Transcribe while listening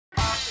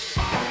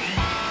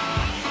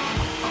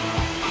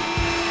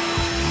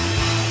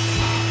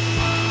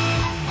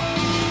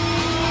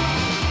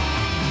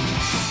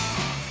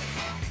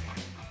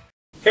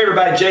Hey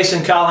everybody,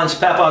 Jason Collins,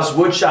 Papa's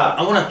Woodshop.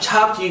 I want to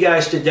talk to you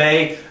guys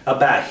today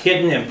about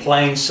hidden in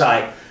plain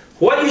sight.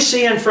 What you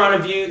see in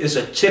front of you is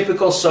a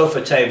typical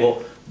sofa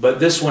table, but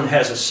this one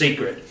has a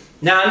secret.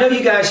 Now I know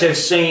you guys have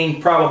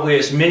seen probably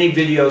as many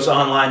videos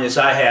online as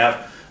I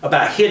have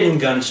about hidden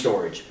gun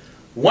storage.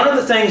 One of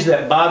the things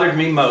that bothered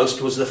me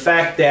most was the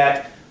fact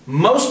that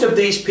most of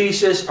these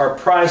pieces are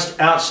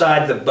priced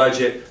outside the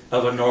budget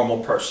of a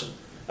normal person.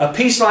 A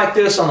piece like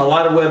this on a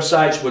lot of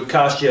websites would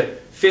cost you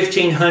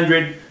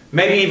 $1,500,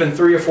 maybe even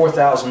 $3,000 or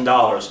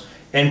 $4,000.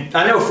 And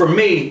I know for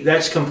me,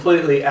 that's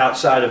completely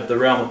outside of the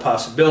realm of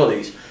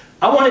possibilities.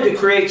 I wanted to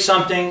create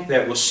something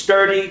that was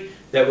sturdy,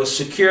 that was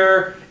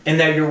secure, and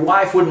that your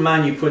wife wouldn't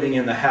mind you putting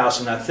in the house,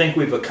 and I think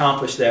we've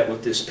accomplished that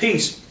with this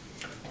piece.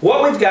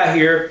 What we've got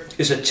here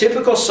is a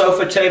typical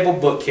sofa table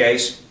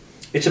bookcase.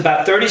 It's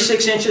about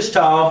 36 inches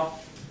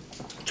tall,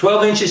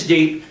 12 inches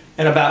deep,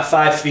 and about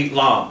 5 feet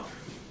long.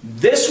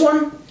 This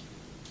one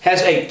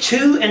has a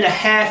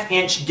 2.5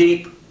 inch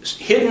deep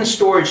hidden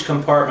storage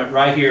compartment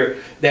right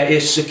here that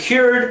is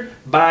secured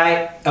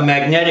by a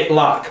magnetic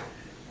lock.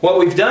 What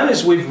we've done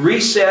is we've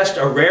recessed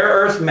a rare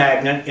earth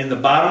magnet in the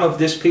bottom of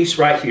this piece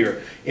right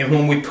here, and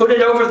when we put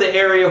it over the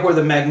area where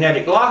the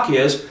magnetic lock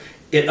is,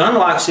 it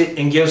unlocks it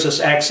and gives us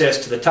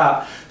access to the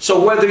top.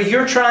 So whether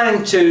you're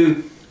trying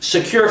to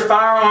secure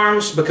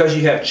firearms because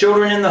you have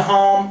children in the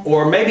home,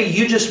 or maybe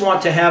you just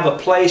want to have a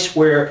place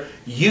where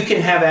you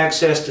can have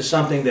access to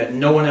something that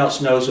no one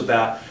else knows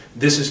about,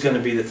 this is going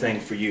to be the thing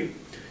for you.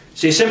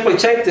 So you simply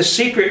take the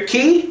secret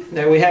key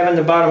that we have in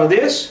the bottom of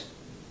this.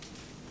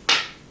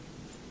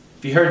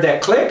 If you heard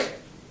that click,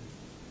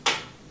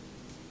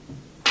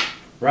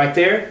 right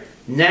there,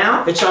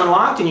 now it's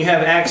unlocked and you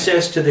have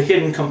access to the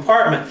hidden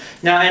compartment.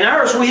 Now in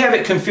ours, we have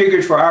it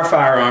configured for our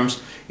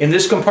firearms. In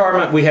this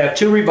compartment we have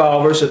 2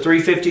 revolvers, a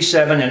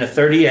 .357 and a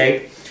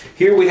 .38.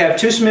 Here we have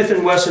 2 Smith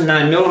 & Wesson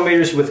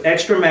 9mm with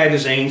extra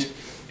magazines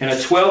and a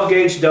 12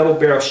 gauge double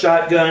barrel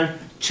shotgun,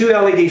 2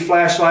 LED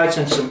flashlights,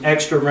 and some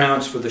extra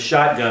rounds for the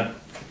shotgun.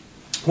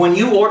 When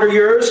you order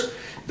yours,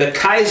 the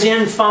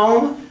Kaizen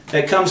foam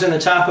that comes in the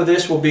top of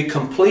this will be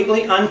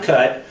completely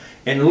uncut,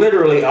 and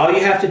literally all you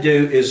have to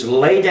do is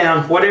lay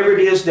down whatever it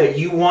is that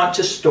you want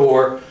to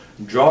store,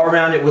 draw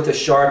around it with a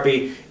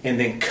Sharpie, and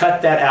then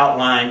cut that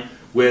outline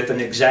with an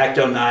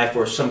X-Acto knife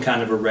or some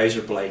kind of a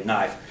razor blade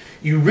knife.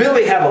 You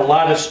really have a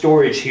lot of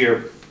storage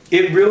here.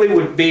 It really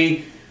would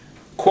be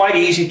quite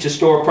easy to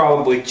store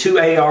probably 2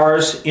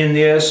 ARs in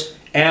this.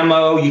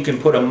 Ammo, you can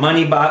put a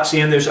money box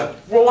in. There's a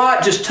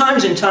lot, just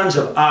tons and tons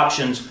of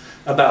options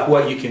about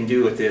what you can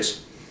do with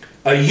this.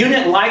 A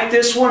unit like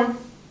this one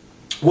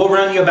will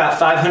run you about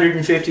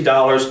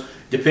 $550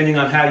 depending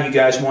on how you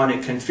guys want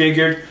it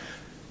configured.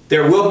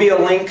 There will be a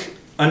link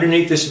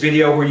underneath this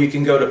video where you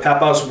can go to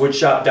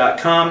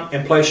papaswoodshop.com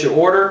and place your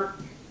order.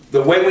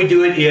 The way we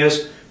do it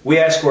is we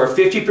ask for a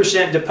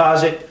 50%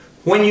 deposit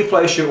when you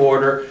place your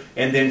order,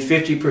 and then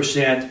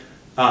 50%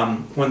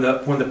 when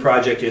the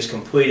project is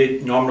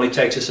completed. Normally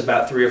takes us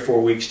about 3 or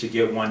 4 weeks to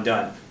get one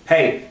done.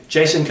 Hey,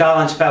 Jason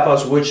Collins,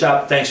 Papa's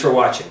Woodshop. Thanks for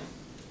watching.